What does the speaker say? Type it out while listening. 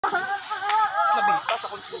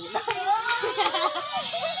akong tuna. Okay, let's go.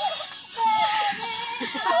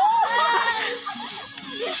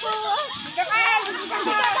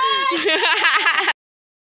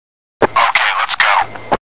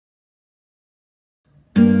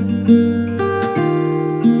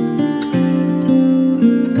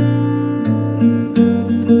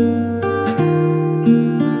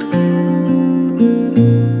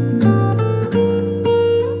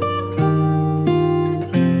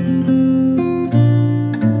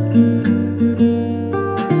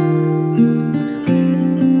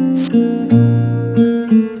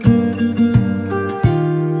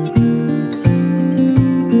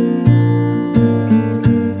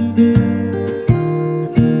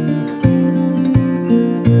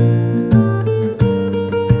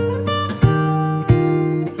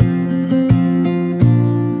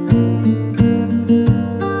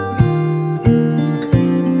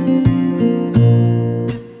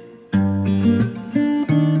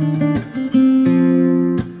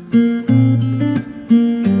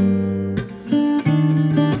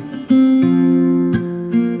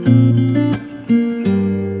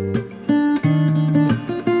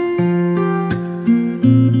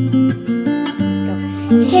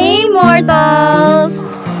 Hey mortals!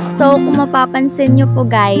 So kung mapapansin nyo po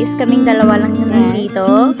guys, kaming dalawa lang yung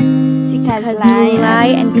nandito. Si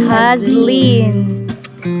Kazlay and Kazlin.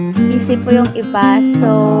 Busy po yung iba.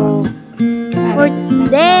 So, for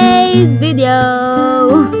today's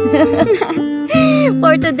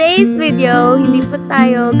video, hindi po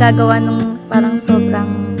tayo gagawa nung parang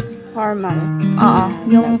sobrang formal. oo,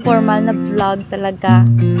 yung formal na vlog talaga.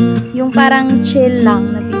 Yung parang chill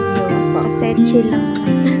lang na video. Kasi chill lang.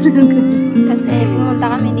 Kasi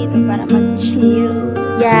pumunta kami dito para mag-chill.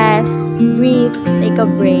 Yes, breathe, take a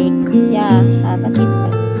break. Yeah, bakit?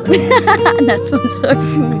 Not sponsored.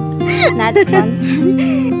 Not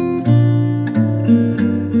sponsored.